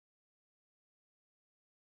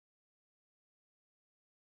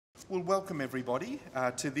Well, welcome everybody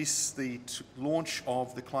to the launch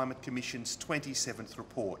of the Climate Commission's 27th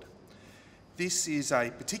report. This is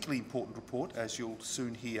a particularly important report, as you'll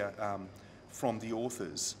soon hear from the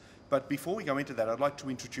authors. But before we go into that, I'd like to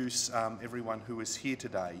introduce everyone who is here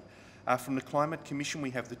today. From the Climate Commission,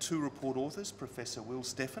 we have the two report authors, Professor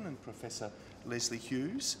Steffen and Professor Lesley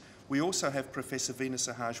Hughes. We also have Professor Veena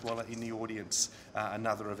Sahajwalla in the audience,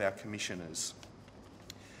 another of our commissioners.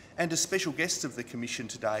 And as special guests of the Commission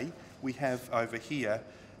today, we have over here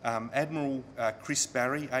Admiral Chris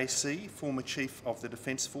Barrie, AC, former Chief of the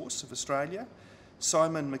Defence Force of Australia,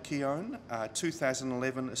 Simon McKeon,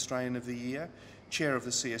 2011 Australian of the Year, Chair of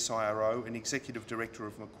the CSIRO and Executive Director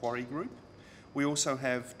of Macquarie Group. We also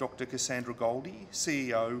have Dr. Cassandra Goldie,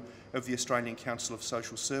 CEO of the Australian Council of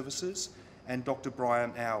Social Services, and Dr.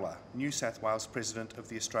 Brian Owler, New South Wales President of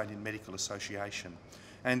the Australian Medical Association,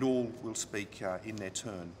 and all will speak in their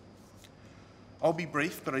turn. I'll be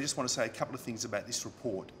brief, but I just want to say a couple of things about this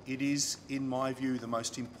report. It is, in my view, the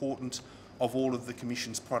most important of all of the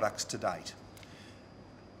Commission's products to date.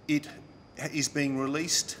 It is being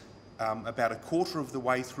released about a quarter of the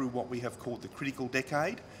way through what we have called the critical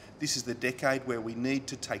decade. This is the decade where we need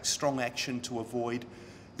to take strong action to avoid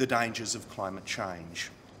the dangers of climate change.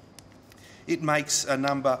 It makes a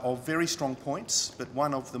number of very strong points, but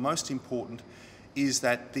one of the most important is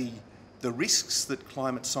that the risks that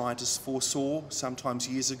climate scientists foresaw sometimes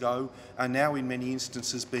years ago are now in many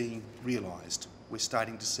instances being realised. We're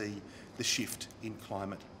starting to see the shift in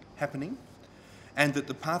climate happening, and that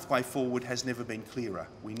the pathway forward has never been clearer.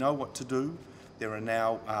 We know what to do. There are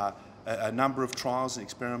now a number of trials and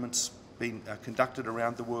experiments being conducted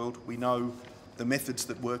around the world. We know the methods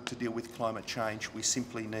that work to deal with climate change. We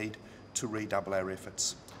simply need to redouble our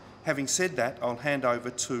efforts. Having said that, I'll hand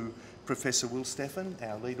over to Professor Steffen,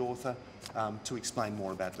 our lead author, to explain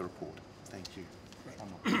more about the report. Thank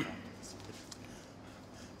you.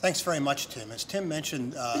 Thanks very much, Tim. As Tim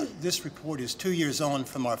mentioned, this report is 2 years on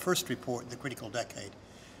from our first report, The Critical Decade,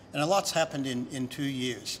 and a lot's happened in 2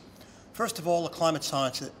 years. First of all, the climate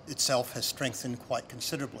science itself has strengthened quite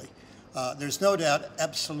considerably. There's no doubt,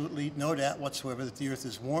 absolutely no doubt whatsoever, that the Earth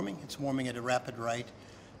is warming. It's warming at a rapid rate,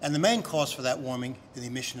 and the main cause for that warming is the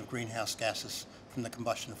emission of greenhouse gases from the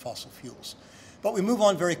combustion of fossil fuels. But we move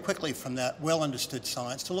on very quickly from that well-understood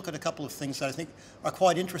science to look at a couple of things that I think are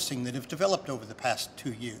quite interesting that have developed over the past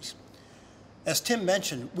 2 years. As Tim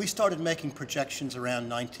mentioned, we started making projections around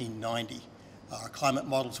 1990. Our climate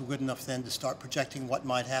models were good enough then to start projecting what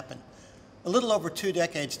might happen. A little over 2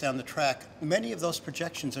 decades down the track, many of those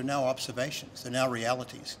projections are now observations. They're now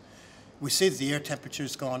realities. We see that the air temperature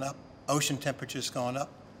has gone up, ocean temperature has gone up,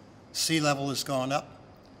 sea level has gone up.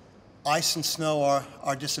 Ice and snow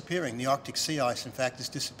are disappearing. The Arctic sea ice, in fact, is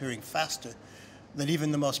disappearing faster than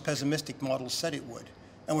even the most pessimistic models said it would.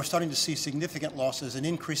 And we're starting to see significant losses and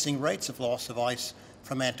increasing rates of loss of ice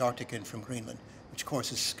from Antarctica and from Greenland, which of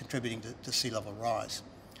course is contributing to sea level rise.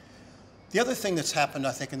 The other thing that's happened,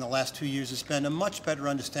 I think, in the last 2 years has been a much better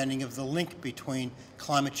understanding of the link between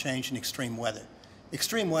climate change and extreme weather.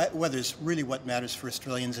 Extreme weather is really what matters for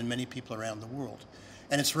Australians and many people around the world.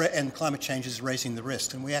 And climate change is raising the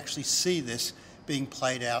risk. And we actually see this being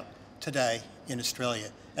played out today in Australia.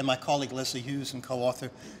 And my colleague Lesley Hughes, and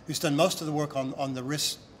co-author, who's done most of the work on the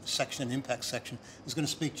risk section and impact section, is going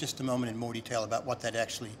to speak just a moment in more detail about what that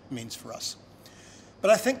actually means for us.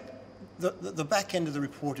 But I think the back end of the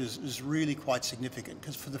report is really quite significant,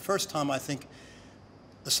 because for the first time, I think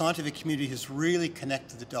the scientific community has really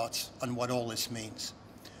connected the dots on what all this means.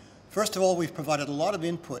 First of all, we've provided a lot of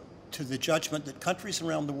input to the judgment that countries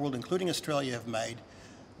around the world, including Australia, have made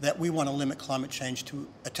that we want to limit climate change to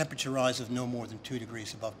a temperature rise of no more than 2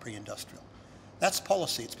 degrees above pre-industrial. That's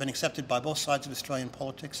policy. It's been accepted by both sides of Australian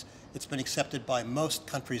politics. It's been accepted by most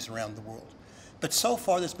countries around the world. But so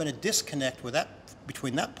far, there's been a disconnect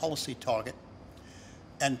between that policy target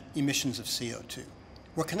and emissions of CO2.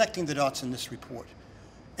 We're connecting the dots in this report.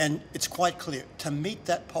 And it's quite clear, to meet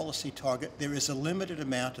that policy target, there is a limited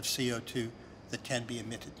amount of CO2 that can be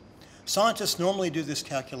emitted. Scientists normally do this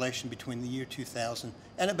calculation between the year 2000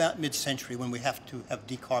 and about mid-century, when we have to have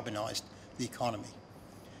decarbonized the economy.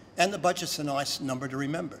 And the budget's a nice number to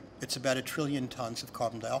remember. It's about 1 trillion tons of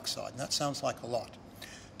carbon dioxide, and that sounds like a lot.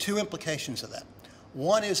 2 implications of that.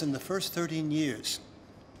 One is, in the first 13 years,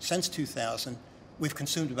 since 2000, we've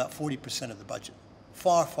consumed about 40% of the budget.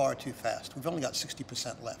 Far, far too fast. We've only got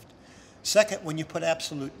 60% left. Second, when you put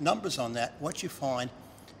absolute numbers on that, what you find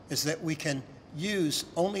is that we can use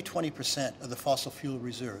only 20% of the fossil fuel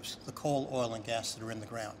reserves, the coal, oil, and gas that are in the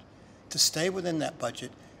ground, to stay within that budget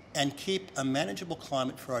and keep a manageable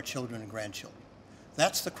climate for our children and grandchildren.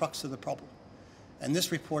 That's the crux of the problem. And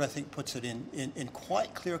this report, I think, puts it in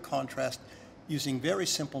quite clear contrast, using very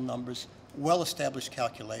simple numbers, well-established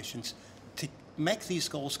calculations. To make these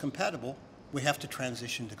goals compatible, we have to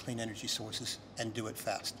transition to clean energy sources and do it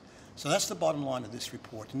fast. So that's the bottom line of this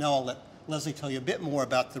report. Now I'll let Lesley tell you a bit more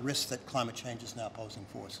about the risks that climate change is now posing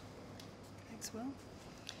for us. Thanks, Will.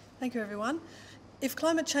 Thank you, everyone. If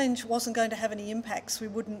climate change wasn't going to have any impacts, we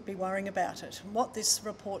wouldn't be worrying about it. And what this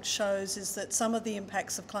report shows is that some of the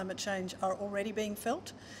impacts of climate change are already being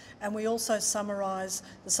felt, and we also summarise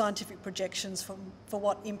the scientific projections for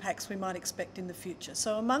what impacts we might expect in the future.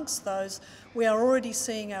 So amongst those, we are already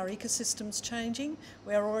seeing our ecosystems changing,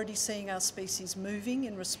 we are already seeing our species moving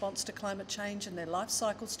in response to climate change and their life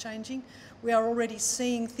cycles changing. We are already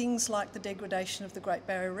seeing things like the degradation of the Great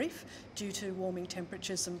Barrier Reef due to warming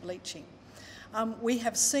temperatures and bleaching. We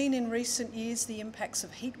have seen in recent years the impacts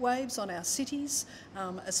of heat waves on our cities,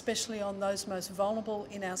 especially on those most vulnerable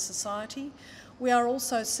in our society. We are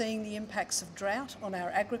also seeing the impacts of drought on our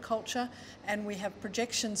agriculture, and we have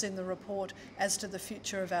projections in the report as to the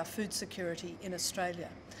future of our food security in Australia.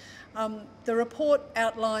 The report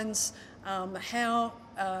outlines how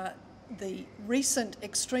the recent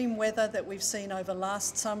extreme weather that we've seen over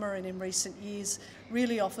last summer and in recent years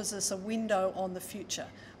really offers us a window on the future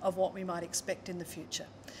of what we might expect in the future.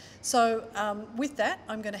 So with that,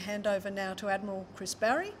 I'm going to hand over now to Admiral Chris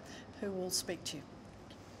Barrie, who will speak to you.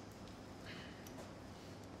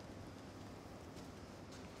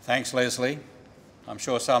 Thanks, Lesley. I'm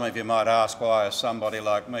sure some of you might ask why is somebody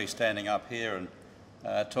like me standing up here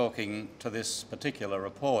and talking to this particular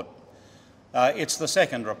report. It's the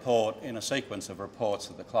second report in a sequence of reports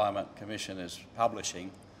that the Climate Commission is publishing,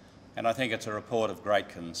 and I think it's a report of great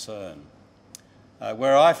concern.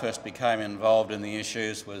 Where I first became involved in the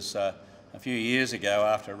issues was a few years ago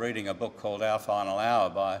after reading a book called Our Final Hour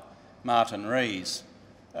by Martin Rees.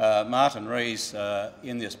 Martin Rees,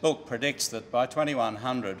 in this book, predicts that by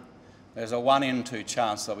 2100 there's a 1 in 2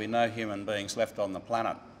 chance there'll be no human beings left on the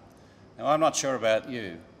planet. Now, I'm not sure about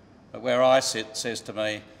you, but where I sit says to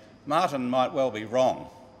me, Martin might well be wrong,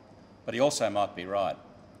 but he also might be right.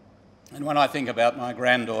 And when I think about my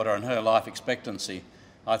granddaughter and her life expectancy,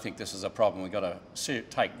 I think this is a problem we've got to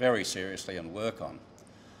take very seriously and work on.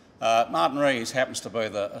 Martin Rees happens to be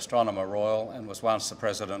the Astronomer Royal and was once the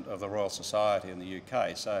President of the Royal Society in the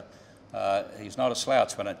UK, so he's not a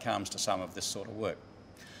slouch when it comes to some of this sort of work.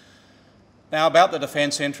 Now, about the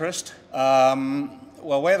defence interest,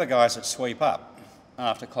 well, we're the guys that sweep up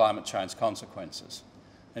after climate change consequences.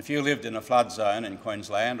 If you lived in a flood zone in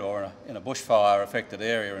Queensland or in a bushfire affected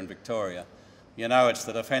area in Victoria, you know it's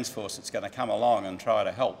the Defence Force that's going to come along and try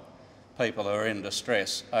to help people who are in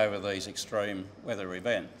distress over these extreme weather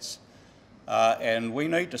events. And we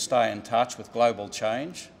need to stay in touch with global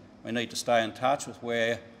change. We need to stay in touch with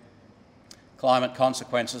where climate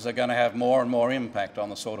consequences are going to have more and more impact on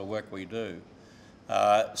the sort of work we do.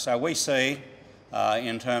 So we see,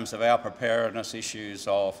 in terms of our preparedness, issues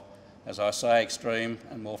of, as I say, extreme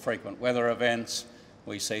and more frequent weather events.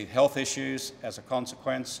 We see health issues as a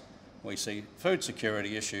consequence. We see food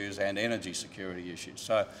security issues and energy security issues.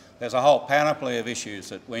 So there's a whole panoply of issues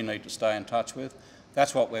that we need to stay in touch with.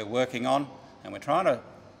 That's what we're working on, and we're trying to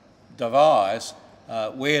devise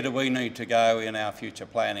where do we need to go in our future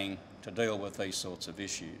planning to deal with these sorts of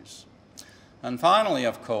issues. And finally,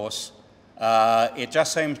 of course, it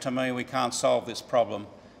just seems to me we can't solve this problem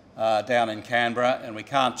down in Canberra, and we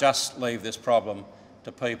can't just leave this problem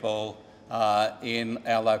to people in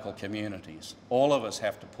our local communities. All of us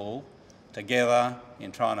have to pull together in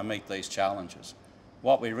trying to meet these challenges.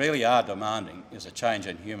 What we really are demanding is a change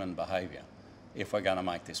in human behaviour if we're going to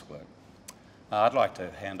make this work. I'd like to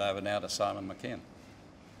hand over now to Simon McKeon.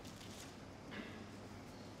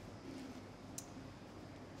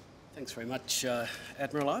 Thanks very much,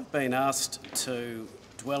 Admiral. I've been asked to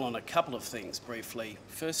dwell on a couple of things briefly.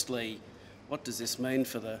 Firstly, what does this mean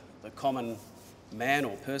for the common man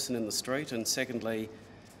or person in the street? And secondly,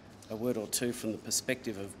 a word or two from the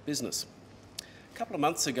perspective of business. A couple of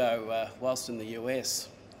months ago, whilst in the US,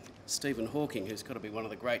 Stephen Hawking, who's got to be one of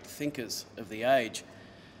the great thinkers of the age,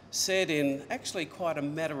 said in actually quite a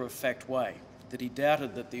matter-of-fact way that he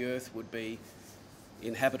doubted that the Earth would be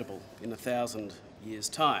inhabitable in 1,000 years'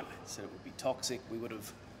 time. He said it would be toxic, we would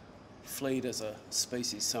have fled as a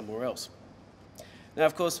species somewhere else. Now,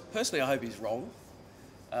 of course, personally I hope he's wrong.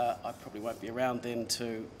 I probably won't be around then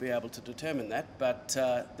to be able to determine that, but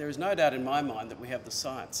there is no doubt in my mind that we have the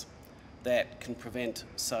science that can prevent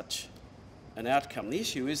such an outcome. The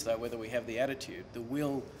issue is, though, whether we have the attitude, the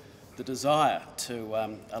will, the desire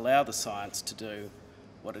to allow the science to do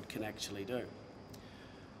what it can actually do.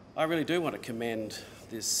 I really do want to commend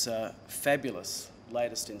this fabulous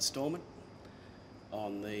latest instalment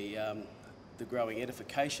on the growing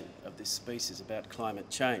edification of this species about climate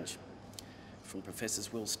change from Professors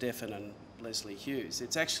Steffen and Lesley Hughes.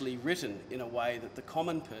 It's actually written in a way that the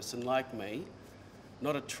common person like me,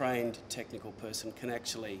 not a trained technical person, can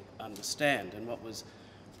actually understand. And what was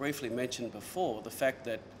briefly mentioned before, the fact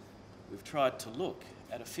that we've tried to look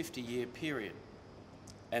at a 50-year period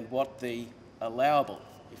and what the allowable,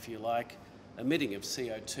 if you like, emitting of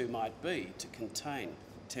CO2 might be to contain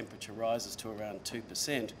temperature rises to around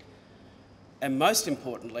 2%. And most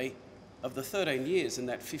importantly, of the 13 years in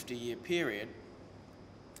that 50-year period,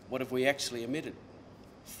 what have we actually emitted?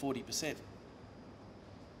 40%.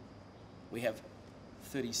 We have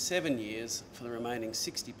 37 years for the remaining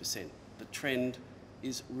 60%. The trend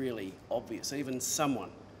is really obvious. Even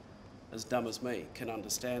someone as dumb as me can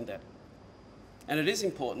understand that. And it is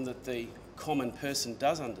important that the common person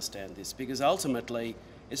does understand this, because ultimately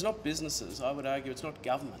it's not businesses, I would argue it's not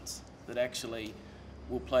governments that actually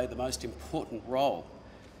will play the most important role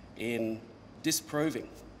in disproving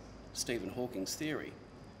Stephen Hawking's theory,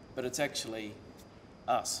 but it's actually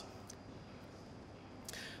us.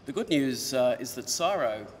 The good news is that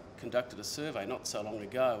CSIRO conducted a survey not so long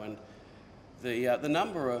ago, and the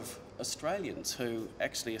number of Australians who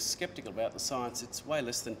actually are sceptical about the science, it's way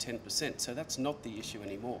less than 10%, so that's not the issue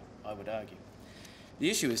anymore, I would argue. The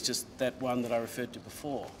issue is just that one that I referred to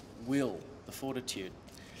before, will, the fortitude.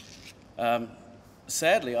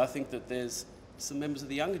 Sadly, I think that there's some members of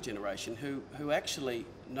the younger generation who actually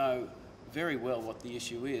know very well what the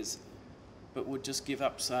issue is, but would just give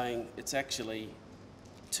up saying it's actually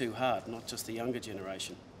too hard, not just the younger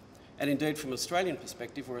generation. And indeed, from an Australian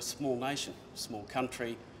perspective, we're a small nation, small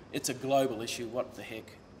country. It's a global issue. What the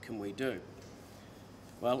heck can we do?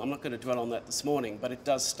 Well, I'm not going to dwell on that this morning, but it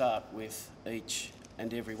does start with each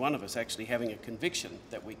and every one of us actually having a conviction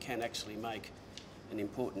that we can actually make an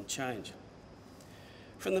important change.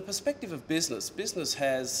 From the perspective of business, business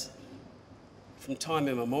has, from time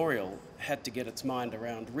immemorial, had to get its mind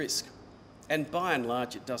around risk. And by and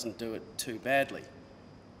large, it doesn't do it too badly.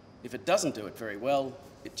 If it doesn't do it very well,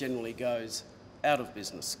 it generally goes out of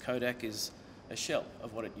business. Kodak is a shell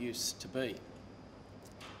of what it used to be.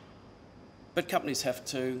 But companies have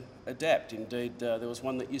to adapt. Indeed, there was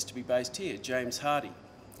one that used to be based here, James Hardie.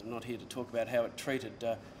 I'm not here to talk about how it treated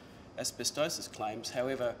asbestosis claims.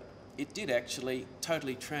 However, it did actually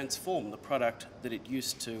totally transform the product that it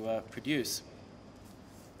used to produce.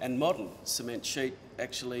 And modern cement sheet,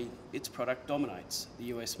 actually, its product dominates the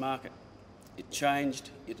US market. It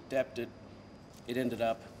changed, it adapted, it ended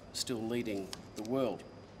up still leading the world.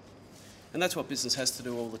 And that's what business has to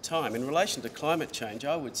do all the time. In relation to climate change,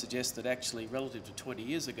 I would suggest that actually, relative to 20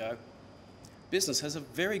 years ago, business has a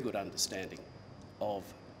very good understanding of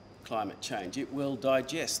climate change. It will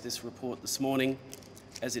digest this report this morning,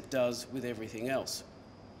 as it does with everything else.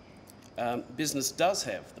 Business does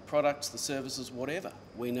have the products, the services, whatever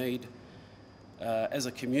we need as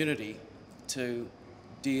a community to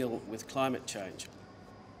deal with climate change.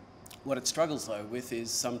 What it struggles, though, with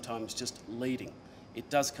is sometimes just leading. It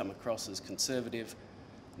does come across as conservative,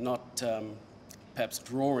 not perhaps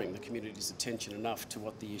drawing the community's attention enough to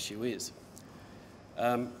what the issue is.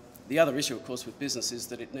 The other issue, of course, with business is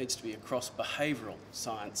that it needs to be across behavioural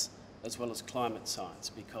science as well as climate science,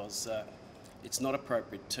 because it's not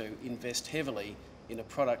appropriate to invest heavily in a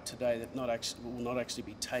product today that will not actually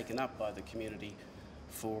be taken up by the community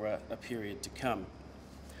for a period to come.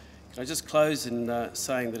 Can I just close in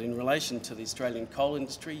saying that in relation to the Australian coal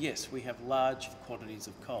industry, yes, we have large quantities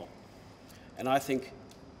of coal. And I think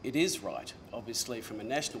it is right, obviously from a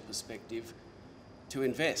national perspective, to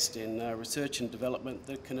invest in research and development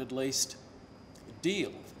that can at least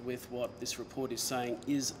deal with what this report is saying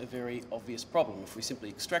is a very obvious problem. If we simply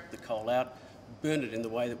extract the coal out, burn it in the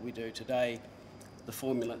way that we do today, the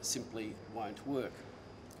formula simply won't work.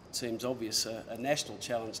 It seems obvious, a national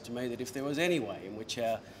challenge to me, that if there was any way in which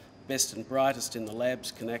our best and brightest in the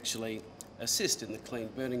labs can actually assist in the clean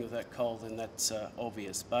burning of that coal, then that's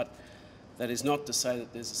obvious. But that is not to say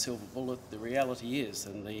that there's a silver bullet. The reality is,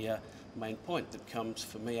 and the main point that comes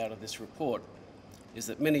for me out of this report, is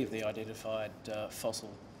that many of the identified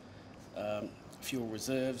fossil fuel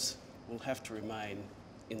reserves will have to remain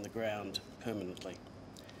in the ground permanently.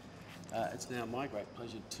 It's now my great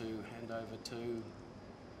pleasure to hand over to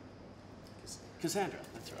Cassandra.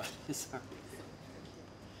 That's right. Sorry.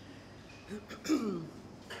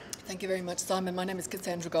 Thank you very much, Simon. My name is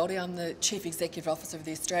Cassandra Goldie. I'm the Chief Executive Officer of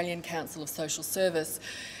the Australian Council of Social Service,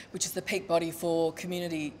 which is the peak body for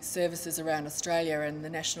community services around Australia and the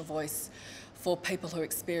national voice for people who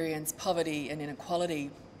experience poverty and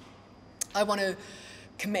inequality. I want to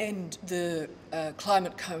commend the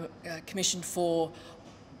Climate Commission for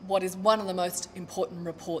what is one of the most important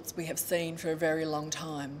reports we have seen for a very long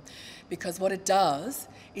time, because what it does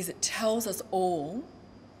is it tells us all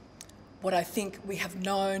what I think we have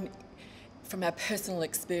known from our personal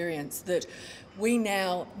experience, that we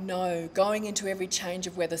now know going into every change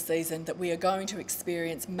of weather season that we are going to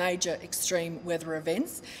experience major extreme weather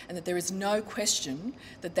events, and that there is no question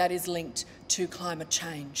that that is linked to climate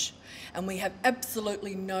change. And we have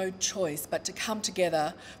absolutely no choice but to come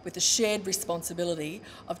together with the shared responsibility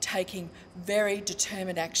of taking very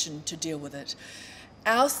determined action to deal with it.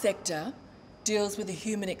 Our sector deals with the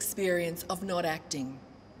human experience of not acting.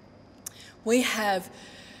 We have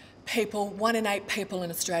people, 1 in 8 people in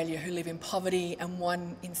Australia who live in poverty, and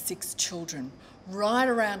 1 in 6 children. Right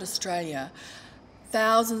around Australia,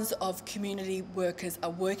 thousands of community workers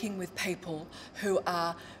are working with people who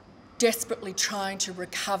are desperately trying to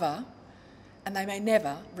recover, and they may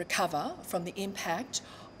never recover from the impact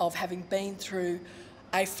of having been through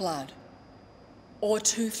a flood, or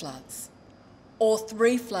 2 floods, or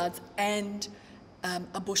 3 floods and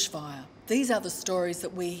a bushfire. These are the stories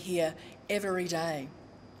that we hear every day.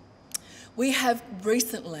 We have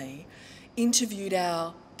recently interviewed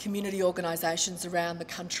our community organisations around the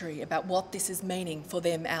country about what this is meaning for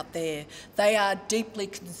them out there. They are deeply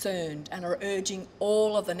concerned and are urging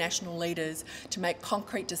all of the national leaders to make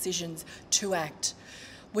concrete decisions to act.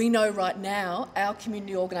 We know right now, our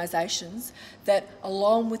community organisations, that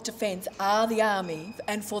along with Defence are the army,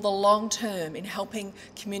 and for the long term in helping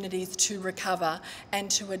communities to recover and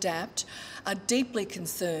to adapt, are deeply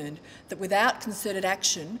concerned that without concerted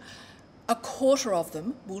action, a quarter of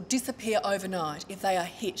them will disappear overnight if they are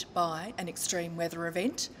hit by an extreme weather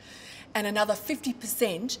event, and another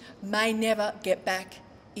 50% may never get back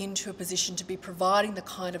into a position to be providing the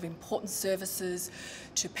kind of important services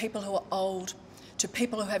to people who are old, to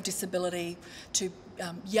people who have disability, to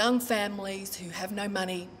young families who have no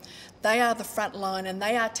money. They are the front line, and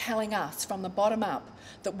they are telling us from the bottom up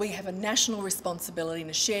that we have a national responsibility and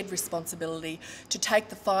a shared responsibility to take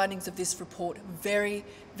the findings of this report very,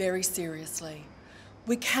 very seriously.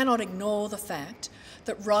 We cannot ignore the fact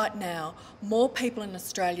that right now more people in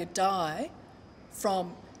Australia die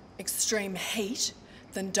from extreme heat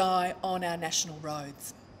than die on our national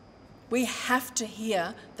roads. We have to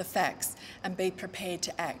hear the facts and be prepared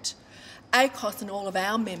to act. ACOS and all of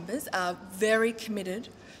our members are very committed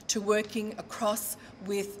to working across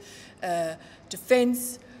with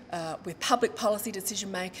Defence, with public policy decision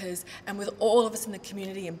makers, and with all of us in the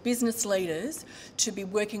community and business leaders to be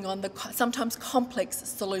working on the sometimes complex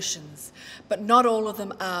solutions, but not all of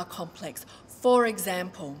them are complex. For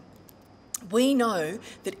example, we know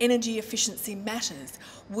that energy efficiency matters.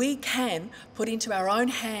 We can put into our own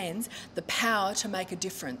hands the power to make a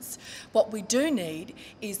difference. What we do need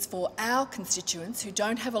is for our constituents who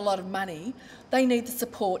don't have a lot of money, they need the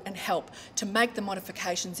support and help to make the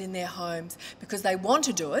modifications in their homes because they want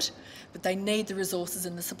to do it, but they need the resources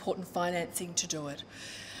and the support and financing to do it.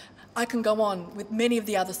 I can go on with many of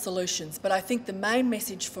the other solutions, but I think the main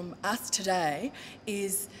message from us today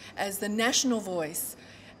is, as the national voice,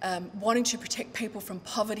 wanting to protect people from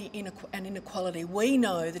poverty and inequality, we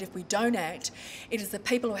know that if we don't act, it is the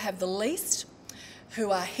people who have the least who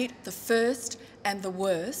are hit the first and the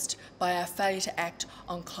worst by our failure to act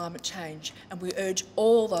on climate change. And we urge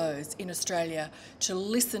all those in Australia to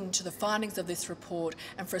listen to the findings of this report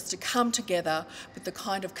and for us to come together with the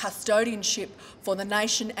kind of custodianship for the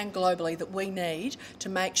nation and globally that we need to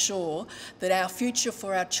make sure that our future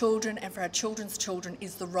for our children and for our children's children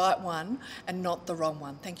is the right one and not the wrong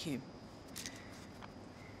one. Thank you.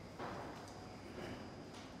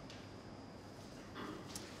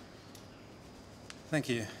 Thank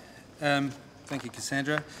you. Thank you,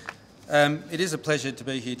 Cassandra. It is a pleasure to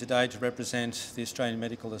be here today to represent the Australian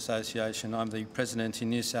Medical Association. I'm the President in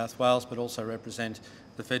New South Wales, but also represent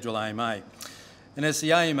the Federal AMA. And as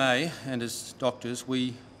the AMA and as doctors,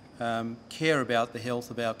 we care about the health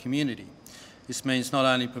of our community. This means not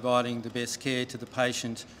only providing the best care to the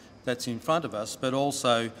patient that's in front of us, but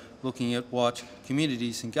also looking at what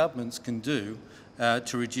communities and governments can do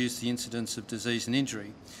to reduce the incidence of disease and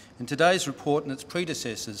injury. And today's report and its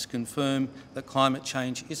predecessors confirm that climate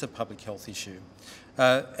change is a public health issue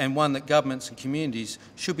and one that governments and communities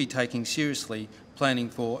should be taking seriously, planning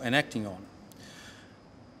for and acting on.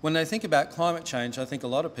 When they think about climate change, I think a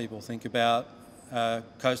lot of people think about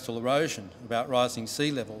coastal erosion, about rising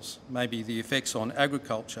sea levels, maybe the effects on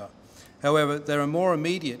agriculture. However, there are more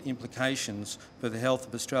immediate implications for the health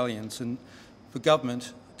of Australians and for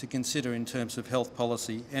government to consider in terms of health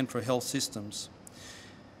policy and for health systems.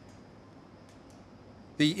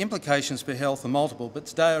 The implications for health are multiple, but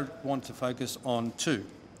today I want to focus on two.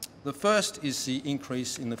 The first is the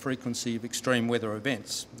increase in the frequency of extreme weather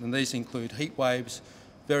events, and these include heat waves,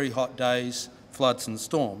 very hot days, floods and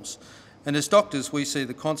storms. And as doctors, we see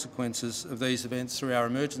the consequences of these events through our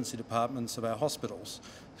emergency departments of our hospitals,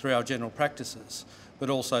 through our general practices,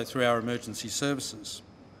 but also through our emergency services.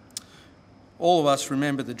 All of us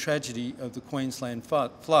remember the tragedy of the Queensland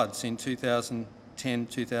floods in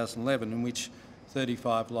 2010-2011, in which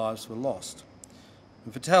 35 lives were lost.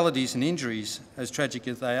 And fatalities and injuries, as tragic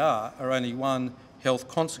as they are only one health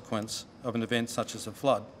consequence of an event such as a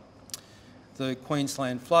flood. The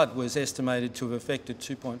Queensland flood was estimated to have affected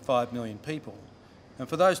 2.5 million people. And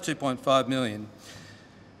for those 2.5 million,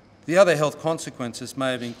 the other health consequences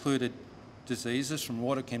may have included diseases from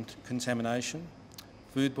water contamination,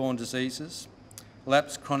 foodborne diseases,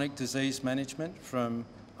 lapsed chronic disease management from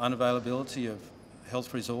unavailability of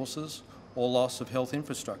health resources or loss of health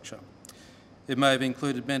infrastructure. It may have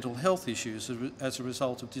included mental health issues as a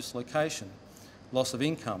result of dislocation, loss of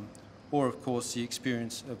income, or of course the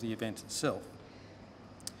experience of the event itself.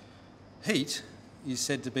 Heat is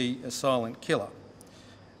said to be a silent killer,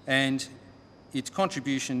 and its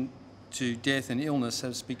contribution to death and illness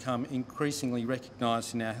has become increasingly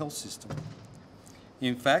recognised in our health system.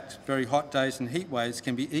 In fact, very hot days and heat waves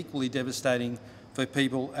can be equally devastating for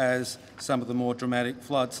people as some of the more dramatic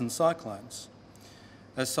floods and cyclones.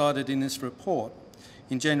 As cited in this report,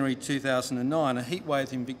 in January 2009, a heat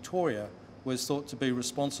wave in Victoria was thought to be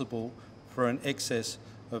responsible for an excess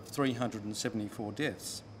of 374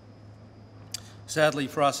 deaths. Sadly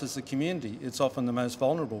for us as a community, it's often the most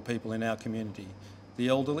vulnerable people in our community, the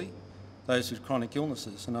elderly, those with chronic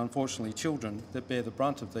illnesses, and unfortunately children, that bear the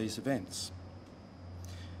brunt of these events.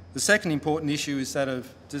 The second important issue is that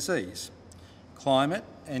of disease. Climate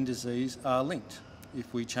and disease are linked.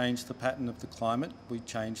 If we change the pattern of the climate, we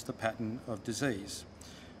change the pattern of disease.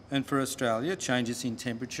 And for Australia, changes in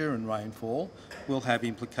temperature and rainfall will have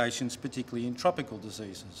implications particularly in tropical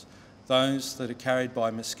diseases, those that are carried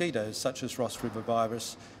by mosquitoes such as Ross River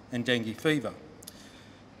virus and dengue fever.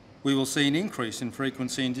 We will see an increase in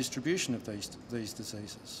frequency and distribution of these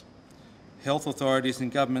diseases. Health authorities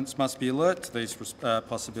and governments must be alert to these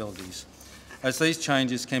possibilities, as these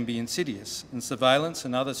changes can be insidious, and surveillance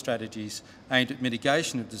and other strategies aimed at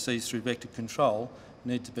mitigation of disease through vector control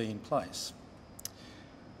need to be in place.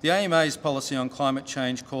 The AMA's policy on climate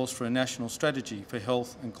change calls for a national strategy for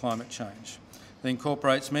health and climate change that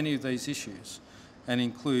incorporates many of these issues and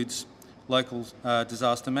includes local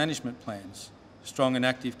disaster management plans, strong and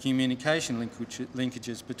active communication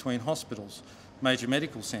linkages between hospitals, major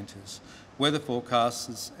medical centres, weather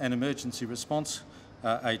forecasters and emergency response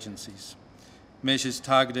agencies, measures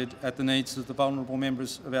targeted at the needs of the vulnerable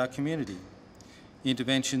members of our community,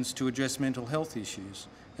 interventions to address mental health issues,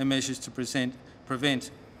 and measures to prevent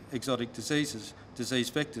exotic disease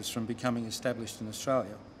vectors from becoming established in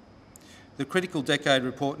Australia. The Critical Decade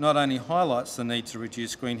report not only highlights the need to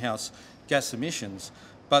reduce greenhouse gas emissions,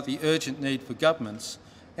 but the urgent need for governments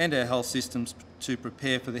and our health systems to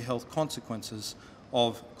prepare for the health consequences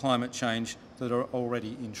of climate change that are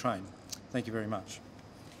already in train. Thank you very much.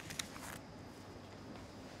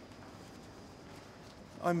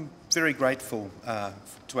 I'm very grateful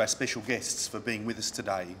to our special guests for being with us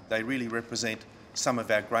today. They really represent some of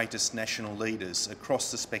our greatest national leaders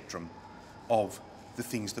across the spectrum of the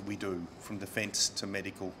things that we do, from defence to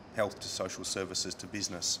medical, health to social services to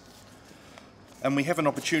business. And we have an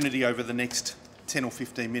opportunity over the next 10 or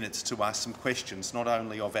 15 minutes to ask some questions, not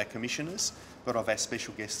only of our commissioners, but of our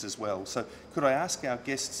special guests as well. So could I ask our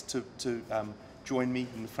guests to join me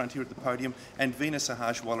in the front here at the podium? And Veena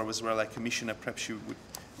Sahajwala as well, our commissioner, perhaps you would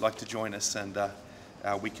like to join us, and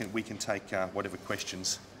we can take whatever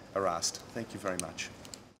questions are asked. Thank you very much.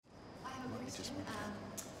 I have a question.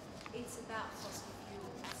 It's about fossil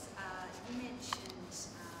fuels. You mentioned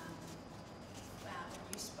when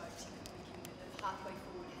you spoke to the beginning that the pathway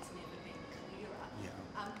forward has never been clearer. Yeah.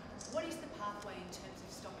 What is the pathway in terms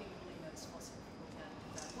of stopping pulling those fossil fuels out of the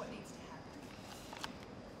ground? What needs to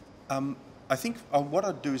happen? I think what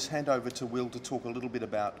I'd do is hand over to Will to talk a little bit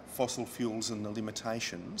about fossil fuels and the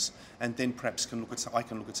limitations, and then perhaps I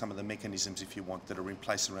can look at some of the mechanisms, if you want, that are in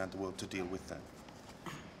place around the world to deal with that.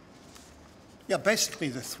 Yeah, basically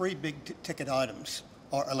the three big ticket items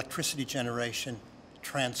are electricity generation,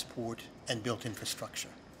 transport, and built infrastructure.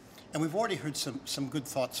 And we've already heard some good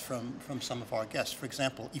thoughts from some of our guests. For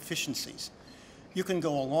example, efficiencies. You can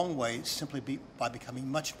go a long way simply by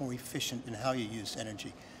becoming much more efficient in how you use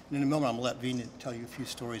energy. And in a moment, I'm going to let Veena tell you a few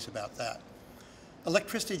stories about that.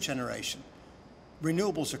 Electricity generation.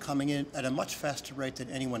 Renewables are coming in at a much faster rate than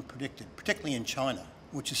anyone predicted, particularly in China,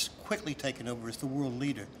 which has quickly taken over as the world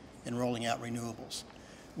leader in rolling out renewables.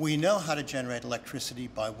 We know how to generate electricity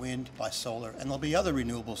by wind, by solar, and there'll be other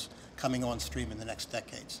renewables coming on stream in the next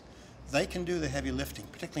decades. They can do the heavy lifting,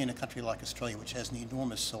 particularly in a country like Australia, which has an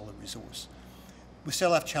enormous solar resource. We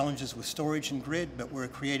still have challenges with storage and grid, but we're a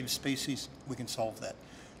creative species, we can solve that.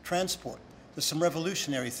 Transport, there's some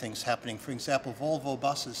revolutionary things happening. For example, Volvo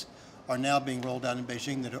buses are now being rolled out in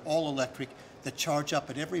Beijing that are all electric, that charge up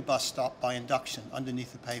at every bus stop by induction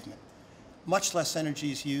underneath the pavement. Much less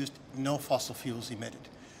energy is used, no fossil fuels emitted.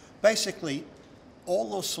 Basically, all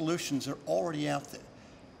those solutions are already out there.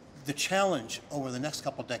 The challenge over the next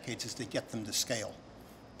couple of decades is to get them to scale.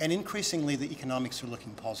 And increasingly, the economics are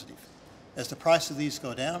looking positive as the price of these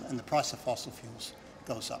go down and the price of fossil fuels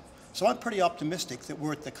goes up. So I'm pretty optimistic that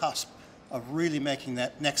we're at the cusp of really making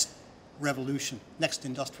that next revolution, next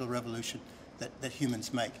industrial revolution that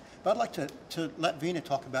humans make. But I'd like to let Veena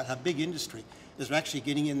talk about how big industry is actually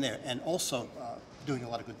getting in there and also doing a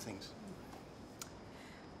lot of good things.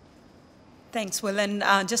 Thanks, Will. And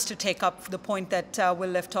just to take up the point that Will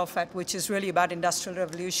left off at, which is really about industrial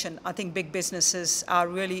revolution, I think big businesses are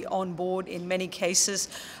really on board in many cases,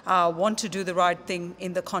 want to do the right thing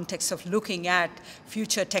in the context of looking at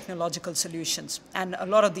future technological solutions. And a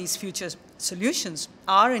lot of these future solutions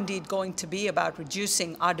are indeed going to be about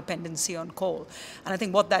reducing our dependency on coal. And I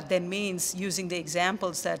think what that then means, using the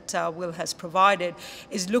examples that Will has provided,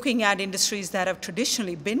 is looking at industries that have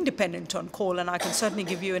traditionally been dependent on coal. And I can certainly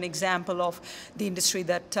give you an example of the industry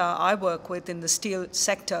that I work with in the steel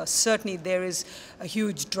sector. Certainly there is a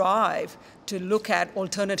huge drive to look at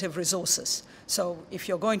alternative resources. So if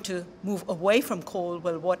you're going to move away from coal,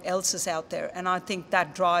 well, what else is out there? And I think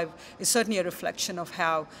that drive is certainly a reflection of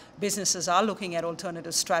how businesses are looking at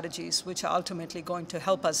alternative strategies, which are ultimately going to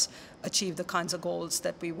help us achieve the kinds of goals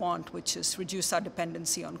that we want, which is reduce our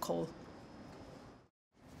dependency on coal.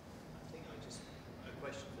 I think a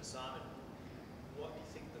question for Simon. What do you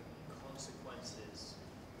think the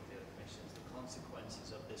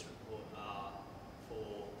consequences of this report are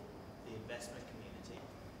for the investment community?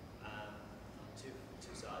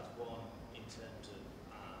 Two sides. One, in terms of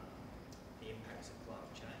the impacts of climate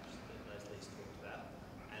change that Lesley's talked about,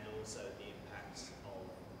 and also the impacts of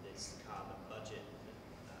this carbon budget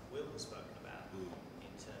that Will has spoken about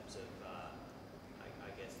in terms of, I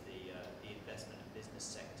guess, the investment and business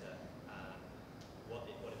sector, what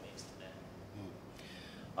it means to them.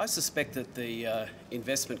 I suspect that the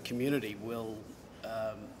investment community will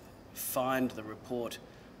find the report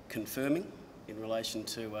confirming in relation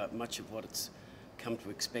to much of what it's come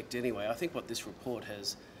to expect anyway. I think what this report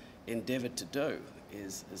has endeavoured to do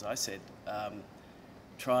is, as I said,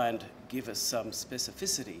 try and give us some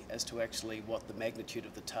specificity as to actually what the magnitude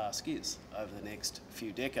of the task is over the next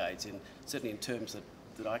few decades, certainly in terms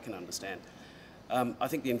that I can understand. I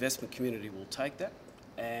think the investment community will take that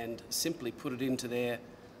and simply put it into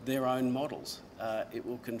their own models. It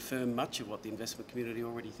will confirm much of what the investment community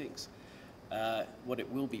already thinks. What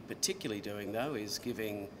it will be particularly doing, though, is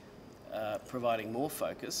providing more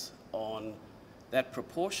focus on that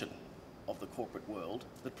proportion of the corporate world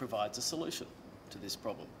that provides a solution to this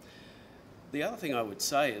problem. The other thing I would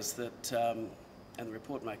say is that, and the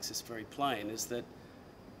report makes this very plain, is that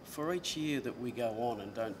for each year that we go on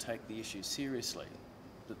and don't take the issue seriously,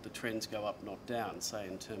 that the trends go up, not down, say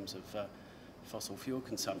in terms of fossil fuel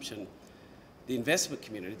consumption, the investment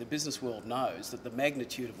community, the business world, knows that the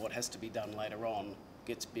magnitude of what has to be done later on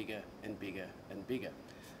gets bigger and bigger and bigger.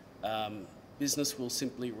 Business will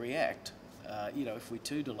simply react. If we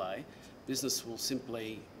do delay, business will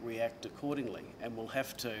simply react accordingly, and we'll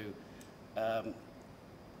have to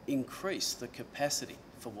increase the capacity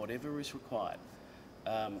for whatever is required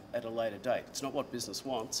at a later date. It's not what business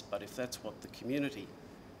wants, but if that's what the community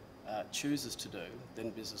chooses to do,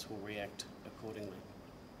 then business will react accordingly.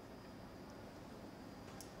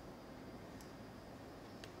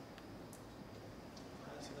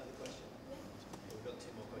 That's another question. We've got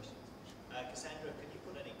two more questions. Cassandra, can you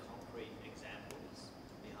put any concrete examples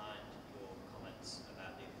behind your comments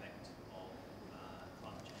about the effect of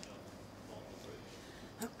climate change on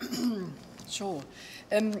the group? Sure.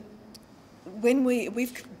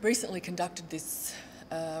 We've recently conducted this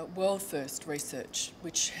world-first research,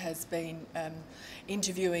 which has been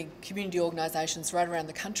interviewing community organisations right around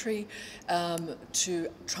the country to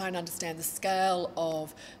try and understand the scale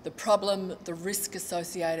of the problem, the risk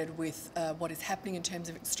associated with what is happening in terms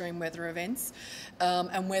of extreme weather events,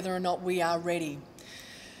 and whether or not we are ready.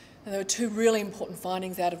 There were two really important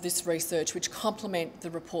findings out of this research which complement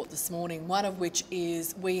the report this morning, one of which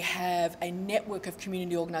is we have a network of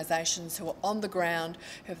community organisations who are on the ground,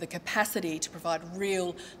 who have the capacity to provide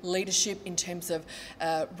real leadership in terms of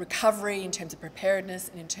recovery, in terms of preparedness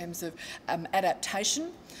and in terms of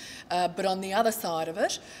adaptation. But on the other side of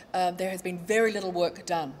it, there has been very little work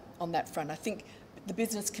done on that front. I think the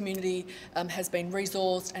business community has been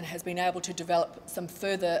resourced and has been able to develop some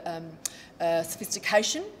further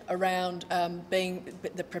sophistication around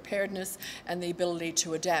the preparedness and the ability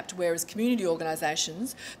to adapt, whereas community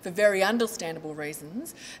organisations, for very understandable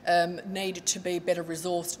reasons, need to be better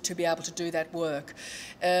resourced to be able to do that work.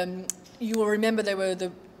 You will remember there were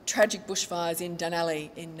the tragic bushfires in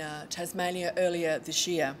Dunalley in Tasmania earlier this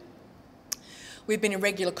year. We've been in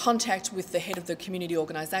regular contact with the head of the community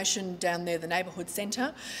organisation down there, the neighbourhood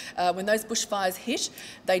centre. When those bushfires hit,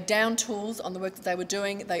 they downed tools on the work that they were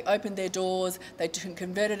doing. They opened their doors. They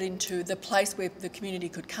converted it into the place where the community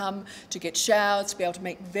could come to get showers, to be able to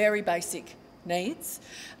meet very basic needs.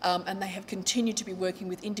 And they have continued to be working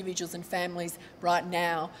with individuals and families right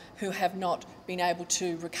now who have not been able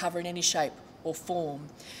to recover in any shape or form.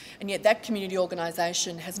 And yet that community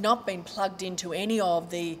organisation has not been plugged into any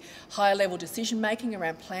of the higher level decision making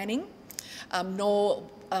around planning, nor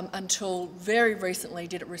until very recently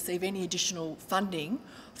did it receive any additional funding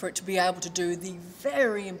for it to be able to do the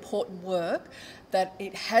very important work that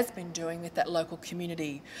it has been doing with that local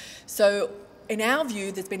community. So in our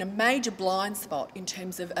view, there's been a major blind spot in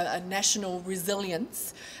terms of a national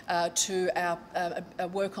resilience to our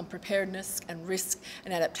work on preparedness and risk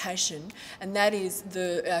and adaptation, and that is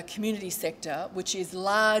the community sector, which is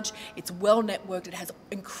large, it's well networked, it has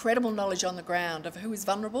incredible knowledge on the ground of who is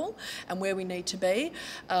vulnerable and where we need to be,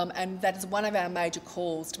 and that is one of our major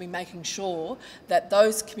calls, to be making sure that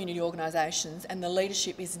those community organisations and the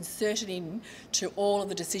leadership is inserted in to all of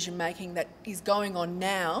the decision making that is going on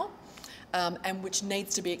now, and which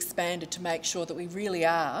needs to be expanded to make sure that we really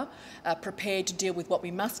are prepared to deal with what we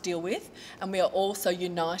must deal with, and we are also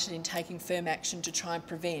united in taking firm action to try and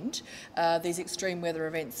prevent these extreme weather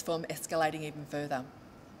events from escalating even further.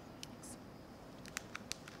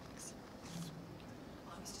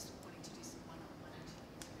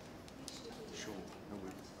 Sure, no,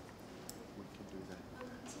 we can do that.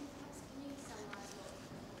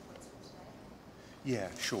 Yeah,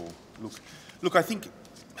 sure. Look, I think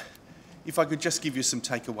if I could just give you some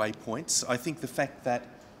takeaway points, I think the fact that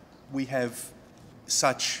we have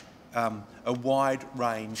such a wide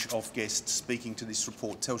range of guests speaking to this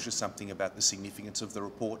report tells you something about the significance of the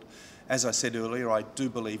report. As I said earlier, I do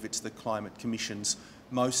believe it's the Climate Commission's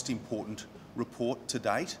most important report to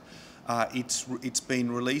date. It's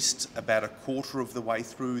been released about a quarter of the way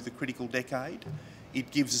through the critical decade.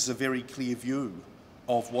 It gives us a very clear view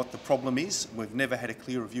of what the problem is. We've never had a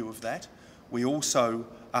clearer view of that. We also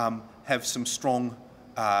have some strong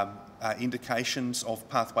indications of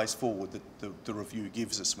pathways forward that the review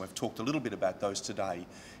gives us. And we've talked a little bit about those today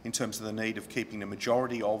in terms of the need of keeping the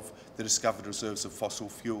majority of the discovered reserves of fossil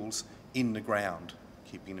fuels in the ground,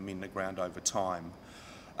 keeping them in the ground over time.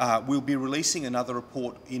 We'll be releasing another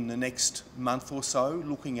report in the next month or so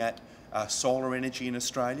looking at solar energy in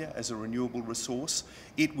Australia as a renewable resource.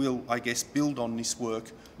 It will, I guess, build on this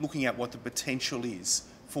work, looking at what the potential is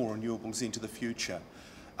for renewables into the future.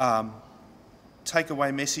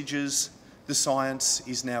 Takeaway messages, the science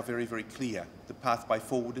is now very, very clear. The pathway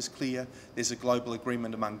forward is clear. There's a global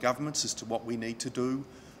agreement among governments as to what we need to do.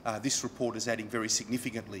 This report is adding very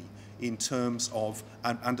significantly in terms of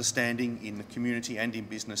understanding in the community and in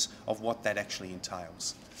business of what that actually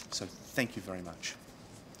entails. So thank you very much.